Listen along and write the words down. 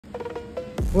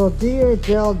Well,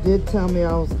 DHL did tell me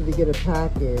I was going to get a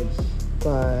package,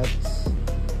 but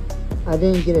I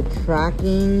didn't get a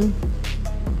tracking,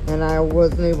 and I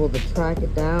wasn't able to track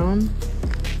it down.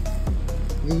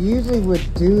 They usually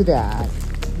would do that.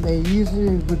 They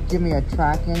usually would give me a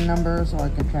tracking number so I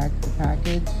could track the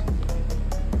package.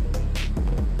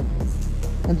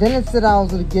 And then it said I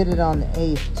was going to get it on the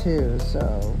 8th too,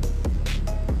 so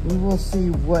we will see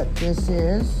what this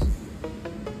is.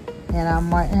 And I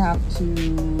might have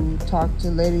to talk to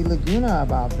Lady LaGoona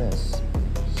about this.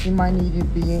 She might need to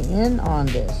be in on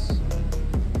this.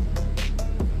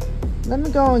 Let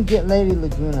me go and get Lady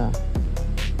LaGoona.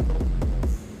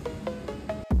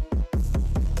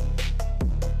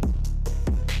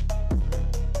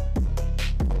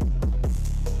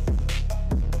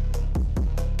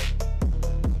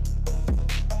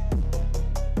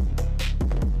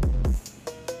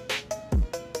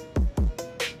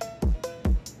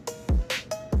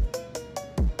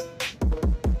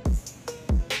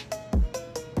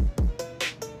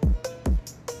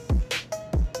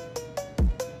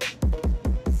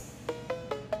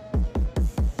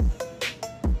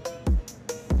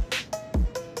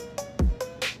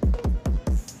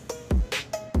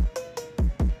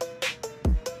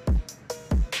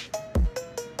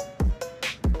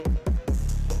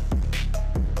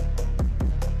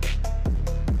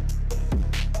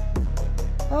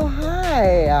 Oh,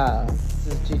 hi. This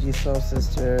is Gigi Soul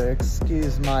Sister.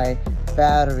 Excuse my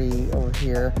battery over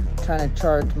here. I'm trying to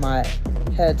charge my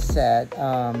headset.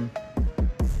 Well,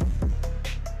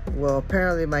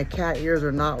 apparently my cat ears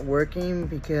are not working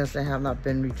because they have not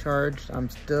been recharged. I'm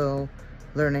still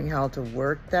learning how to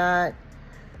work that.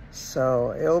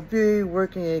 So it'll be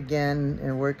working again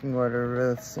in working order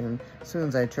real soon, as soon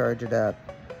as I charge it up.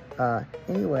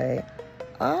 Anyway,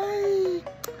 I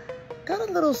got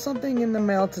a little something in the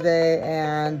mail today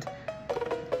and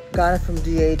got it from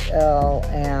DHL,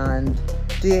 and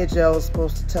DHL was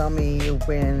supposed to tell me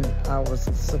when I was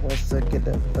supposed to get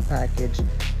the package.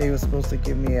 They were supposed to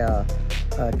give me a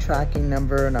tracking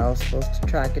number and I was supposed to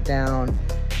track it down.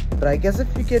 But I guess if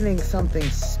you're getting something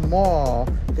small,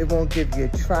 they won't give you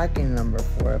a tracking number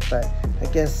for it. But I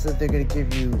guess if they're going to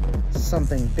give you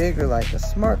something bigger like a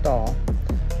Smartdoll,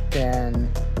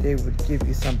 then they would give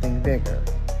you something bigger.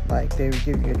 Like they would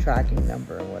give you a tracking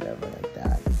number or whatever like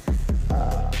that.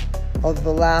 Although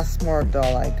the last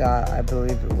Smartdoll I got, I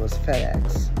believe it was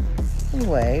FedEx.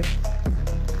 Anyway,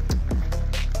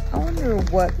 I wonder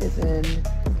what is in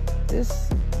this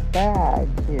bag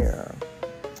here.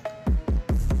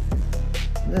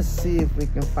 Let's see if we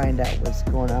can find out what's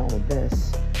going on with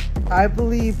this. I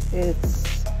believe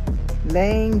it's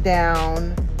laying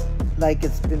down like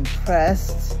it's been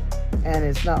pressed and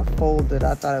it's not folded.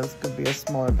 I thought it was going to be a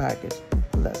smaller package.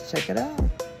 Let's check it out.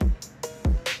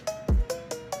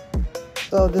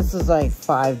 So this is like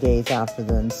 5 days after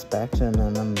the inspection,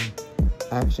 and I'm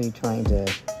actually trying to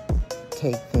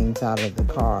take things out of the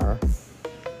car.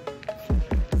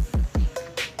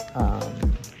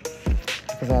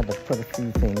 Because I had to put a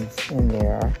few things in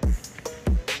there.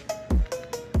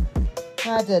 I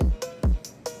had to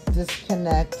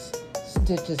disconnect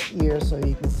Stitch's ear so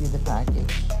you can see the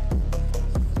package.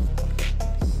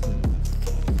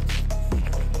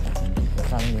 I can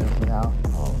keep it without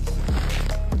hose.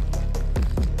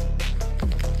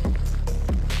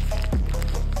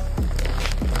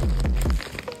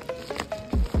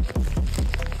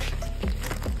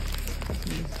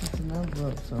 It's an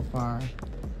envelope so far.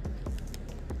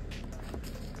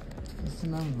 It's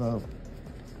an envelope.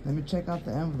 Let me check out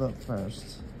the envelope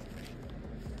first.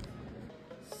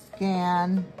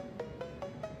 Scan.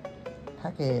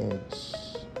 Package.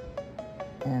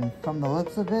 And from the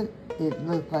looks of it, it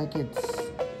looks like it's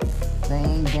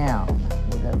laying down,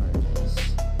 whatever it is.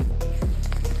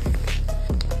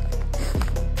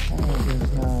 Oh,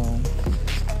 there's no...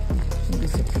 Shouldn't be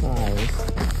surprised.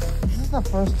 This is the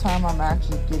first time I'm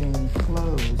actually getting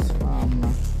clothes from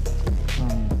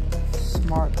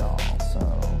Smartdoll, so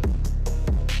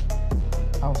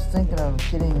I was thinking of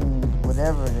getting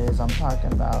whatever it is I'm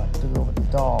talking about to go with the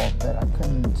doll, but I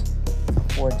couldn't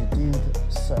afford to do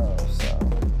so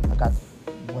I got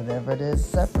whatever it is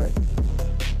separate.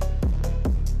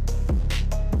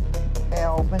 Okay,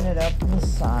 I'll open it up from the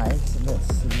side, so let's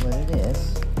see what it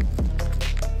is.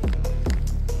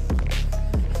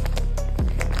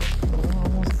 Oh,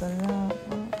 almost got it out.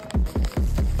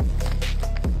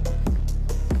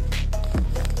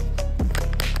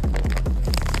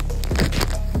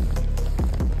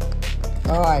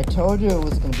 Oh, I told you it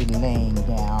was going to be laying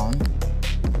down.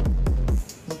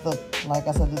 Like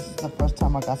I said, this is the first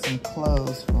time I got some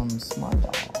clothes from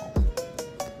Smartdoll.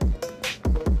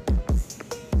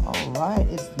 right,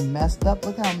 it's messed up.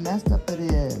 Look how messed up it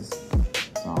is.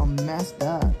 It's all messed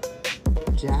up,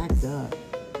 jacked up.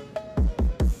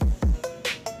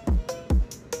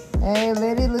 Hey,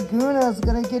 Lady LaGoona is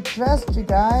gonna get dressed, you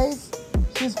guys.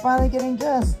 She's finally getting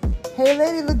dressed. Hey,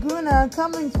 Lady LaGoona, I'm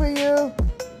coming for you.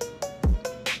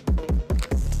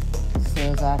 So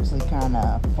it's actually kind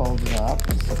of folded up.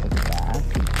 Let's look at the back.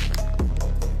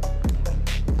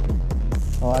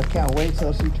 Oh, I can't wait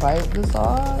till she tries this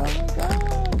on. Oh my God.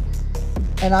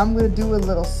 And I'm gonna do a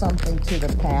little something to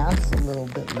the pants a little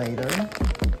bit later.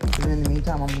 But in the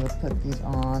meantime, I'm gonna put these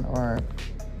on, or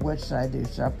what should I do?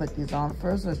 Should I put these on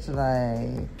first, or should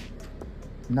I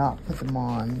not put them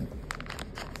on?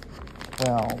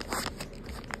 Well,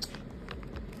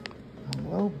 I'm a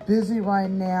little busy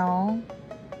right now,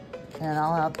 and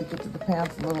I'll have to get to the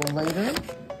pants a little later.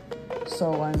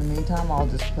 So in the meantime, I'll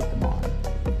just put them on.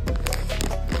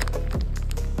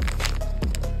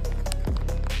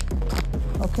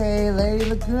 Okay, Lady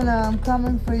LaGoona, I'm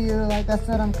coming for you. Like I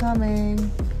said, I'm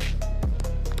coming.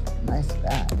 Nice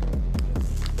bag.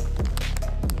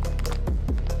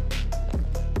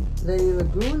 Lady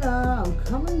LaGoona, I'm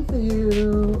coming for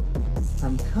you.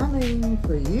 I'm coming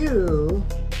for you.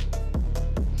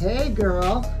 Hey,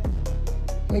 girl.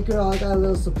 Hey, girl, I got a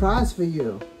little surprise for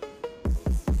you.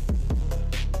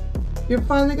 You're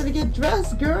finally gonna get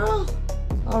dressed, girl.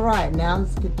 All right, now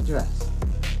let's get dressed.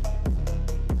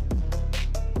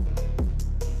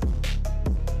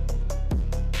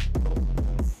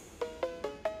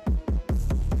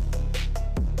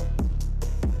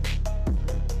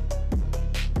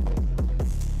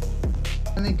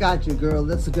 I got you, girl.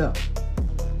 Let's go.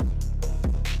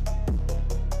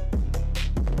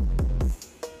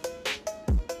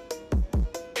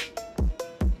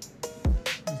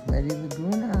 It's Lady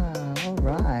LaGoona. All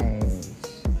right.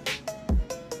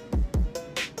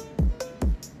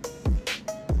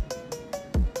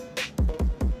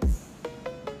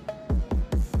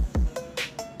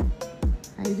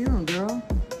 How you doing, girl?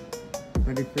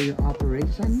 Ready for your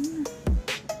operation?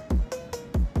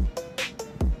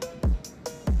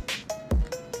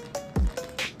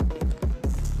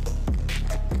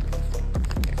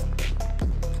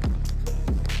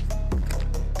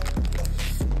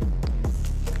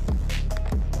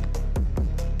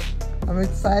 I'm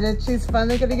excited. She's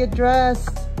finally gonna get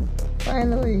dressed.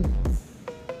 Finally.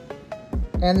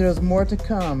 And there's more to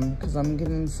come because I'm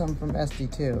getting some from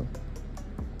SD too.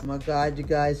 Oh my God, you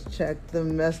guys, check the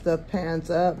messed up pants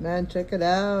up, man. Check it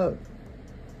out.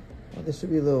 Oh, this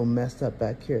should be a little messed up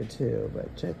back here too,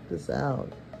 but check this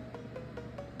out.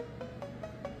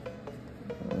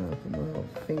 Oh, put my little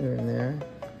finger in there.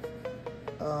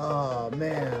 Oh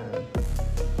man.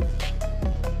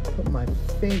 Put my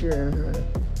finger in her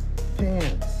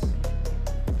pants.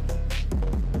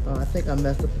 Oh, I think I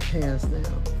messed up the pants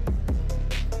now.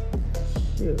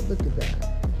 Shoot, look at that.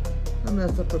 I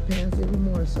messed up her pants even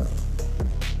more so.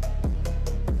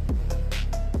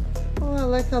 Oh, I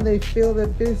like how they feel. They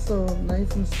feel so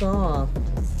nice and soft.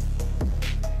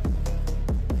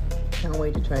 Can't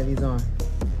wait to try these on.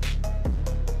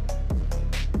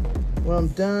 When I'm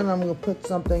done, I'm gonna put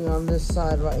something on this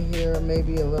side right here.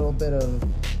 Maybe a little bit of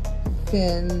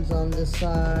fins on this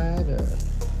side or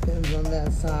fins on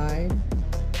that side.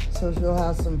 So she'll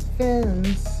have some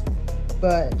fins,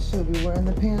 but she'll be wearing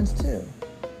the pants too.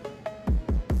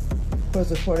 Of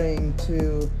course, according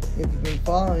to, if you've been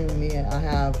following me, I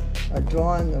have a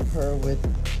drawing of her with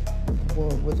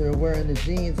her wearing the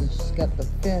jeans, and she's got the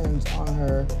fins on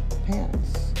her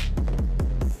pants.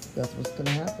 That's what's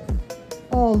gonna happen.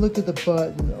 Oh, look at the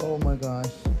button. Oh my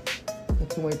gosh. I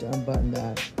can't wait to unbutton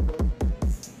that.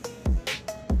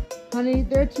 Honey,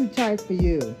 they're too tight for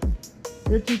you.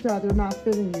 They're too tight. They're not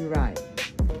fitting you right.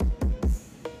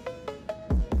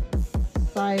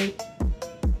 Psych.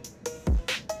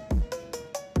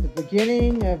 The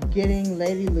beginning of getting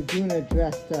Lady LaGoona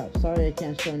dressed up. Sorry I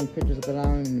can't show any pictures, but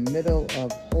I'm in the middle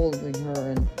of holding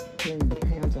her and putting the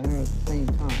pants on her at the same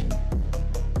time.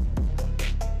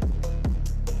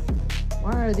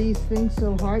 Why are these things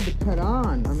so hard to put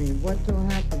on? I mean, what do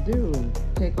I have to do?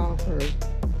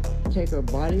 Take her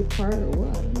body apart or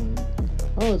what? I mean,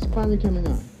 oh, it's finally coming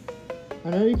on. I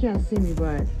know you can't see me,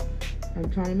 but I'm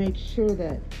trying to make sure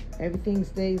that everything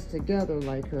stays together,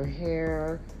 like her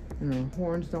hair and her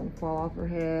horns don't fall off her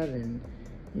head. And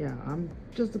yeah, I'm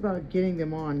just about getting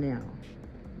them on now.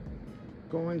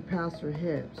 Going past her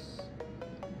hips.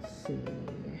 Let's see.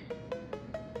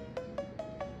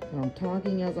 So I'm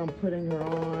talking as I'm putting her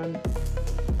on.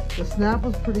 The snap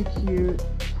was pretty cute.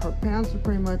 Her pants are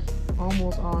pretty much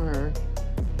almost on her.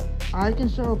 I can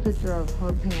show a picture of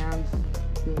her pants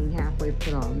being halfway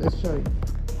put on. Let's show you.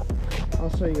 I'll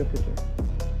show you a picture.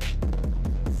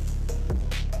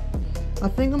 I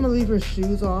think I'm gonna leave her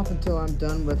shoes off until I'm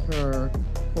done with her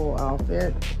full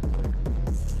outfit.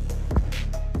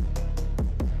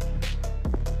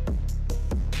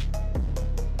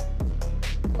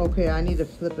 Okay, I need to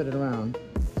flip it around.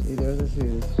 See, there's her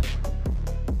shoes.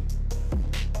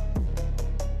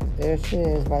 There she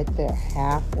is right there,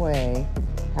 halfway.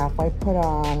 Halfway put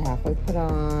on, halfway put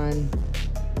on.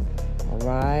 All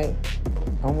right,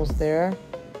 almost there.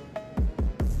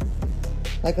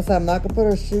 Like I said, I'm not gonna put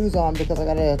her shoes on because I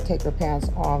gotta take her pants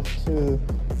off to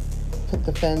put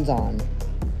the fins on.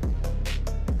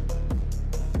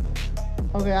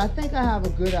 Okay, I think I have a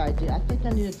good idea. I think I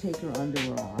need to take her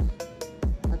underwear off.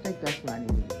 I think that's what I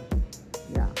need to do.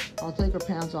 Yeah, I'll take her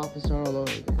pants off and start all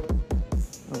over again.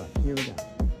 All right, here we go.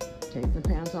 Take the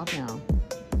pants off now.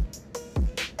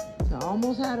 So I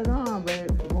almost had it on, but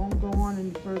it won't go on any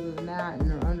further than that,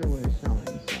 and her underwear is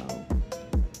showing. So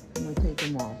I'm gonna take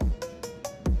them off.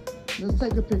 Let's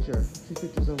take a picture. A few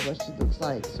pictures of what she looks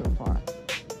like so far.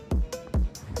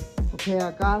 Okay,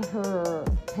 I got her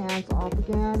pants off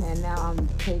again, and now I'm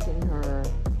taking her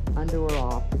underwear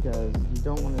off because you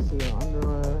don't want to see her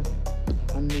underwear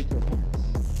underneath her pants.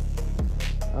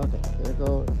 Okay,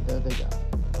 there they go.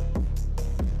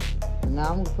 And now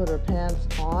I'm gonna put her pants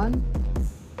on,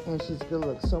 and she's gonna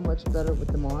look so much better with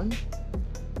them on.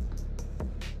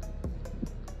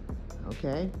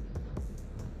 Okay,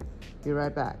 be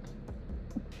right back.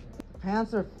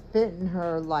 Pants are fitting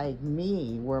her like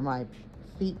me, where my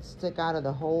feet stick out of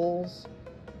the holes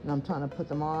and I'm trying to put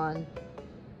them on.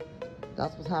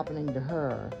 That's what's happening to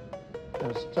her.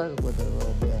 They're struggling with it a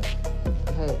little bit.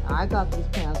 Hey, I got these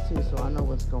pants too, so I know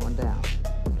what's going down.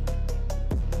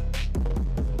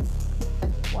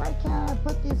 Why can't I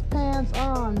put these pants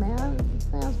on, man? These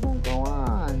pants won't go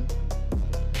on.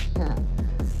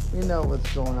 You know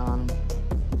what's going on.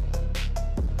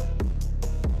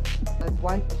 Like,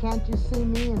 why can't you see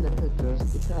me in the pictures?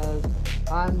 Because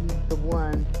I'm the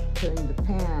one putting the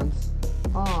pants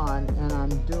on, and I'm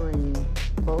doing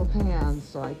both hands,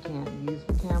 so I can't use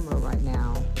the camera right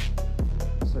now.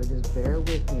 So just bear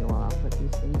with me while I put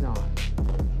these things on.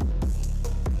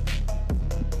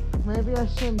 Maybe I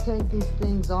shouldn't take these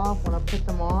things off when I put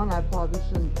them on. I probably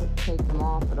shouldn't take them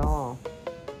off at all.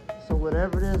 So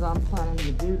whatever it is I'm planning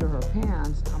to do to her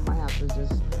pants, I might have to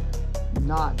just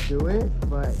not do it,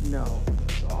 but no,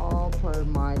 it's all part of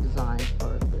my design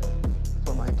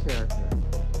for my character.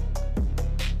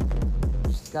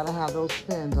 She's got to have those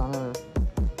fins on her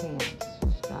pants.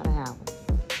 She's got to have them.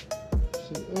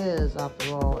 She is,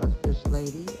 after all, a fish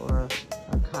lady or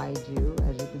a kaiju,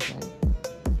 as you can say.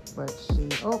 But she,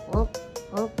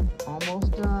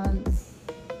 almost done.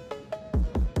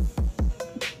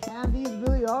 And these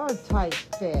really are a tight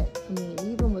fit. I mean,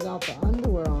 even without the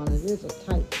underwear on, it is a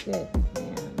tight fit.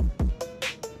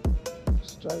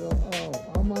 Struggle. Oh,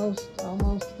 almost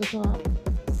to the top.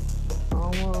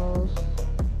 Almost.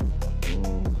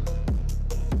 Ooh.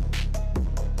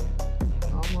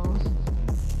 Almost.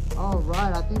 All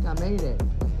right, I think I made it.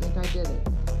 I think I did it.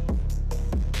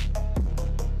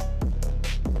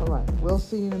 All right, we'll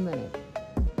see in a minute.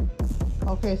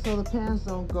 Okay, so the pants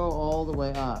don't go all the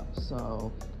way up,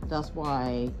 so that's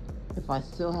why if I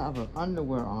still have her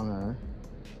underwear on her,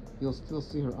 you'll still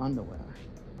see her underwear.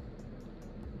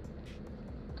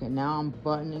 Okay, now I'm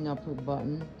buttoning up her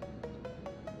button.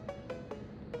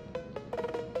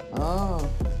 Oh,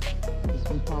 this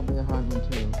one's probably a hard one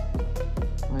too.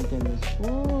 My goodness.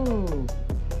 Woo!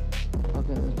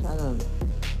 Okay, let's try the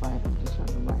right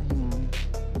hand.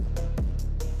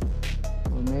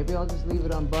 Or maybe I'll just leave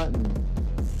it unbuttoned.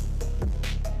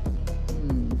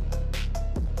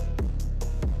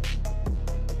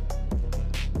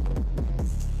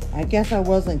 I guess I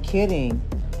wasn't kidding.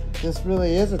 This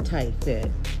really is a tight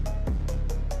fit.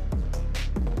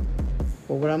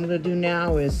 But what I'm gonna do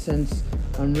now is, since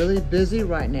I'm really busy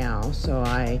right now, so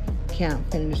I can't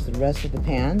finish the rest of the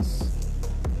pants,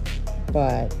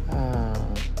 but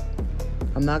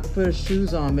I'm not gonna put her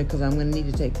shoes on because I'm gonna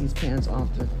need to take these pants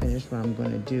off to finish what I'm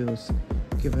gonna do,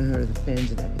 giving her the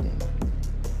fins and everything.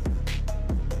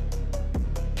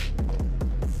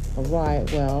 All right,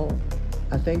 well,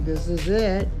 I think this is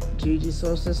it. Gigi's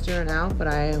Soul Sister and out, but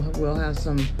I will have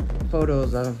some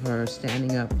photos of her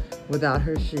standing up without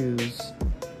her shoes,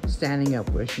 standing up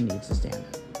where she needs to stand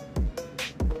up.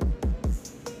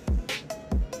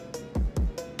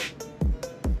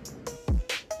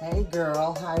 Hey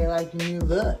girl, how you liking your new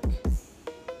look?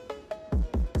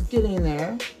 It's getting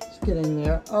there. It's getting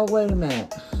there. Oh, wait a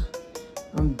minute.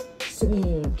 I'm sitting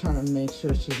here trying to make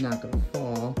sure she's not gonna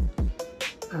fall.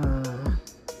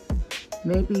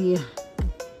 Maybe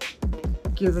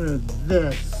giving her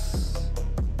this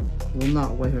will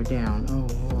not weigh her down.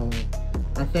 Oh,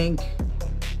 I think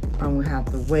I'm gonna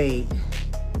have to wait.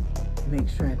 Make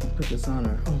sure I can put this on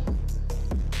her. Oh.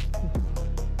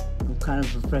 I'm kind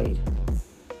of afraid.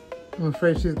 I'm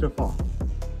afraid she's gonna fall.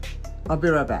 I'll be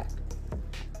right back.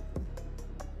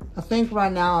 I think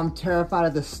right now I'm terrified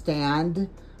of the stand.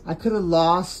 I could have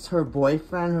lost her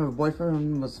boyfriend. Her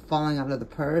boyfriend was falling out of the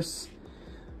purse.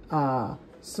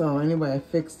 So anyway, I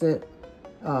fixed it.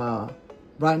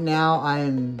 Right now I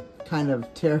am kind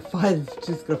of terrified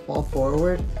she's gonna fall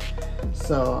forward.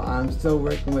 So I'm still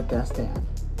working with that stand.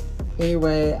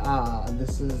 Anyway,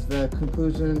 this is the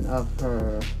conclusion of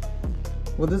her.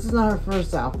 Well, this is not her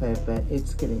first outfit, but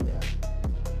it's getting there.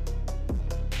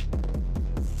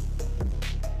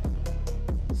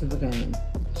 See if we can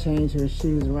change her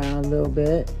shoes around a little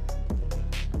bit.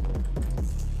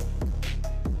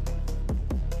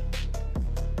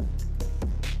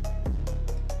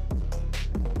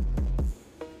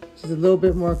 She's a little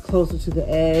bit more closer to the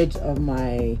edge of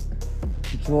my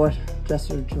drawer,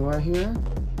 dresser drawer here.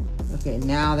 Okay,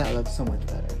 now that looks so much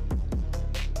better.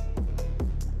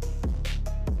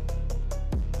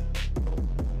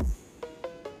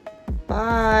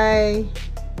 Bye.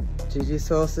 Gigi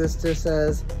Soul Sister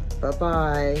says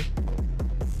bye-bye.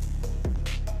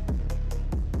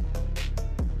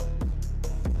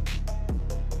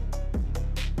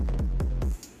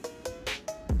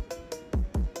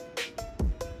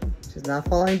 She's not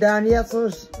falling down yet, so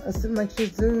it seems like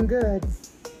she's doing good.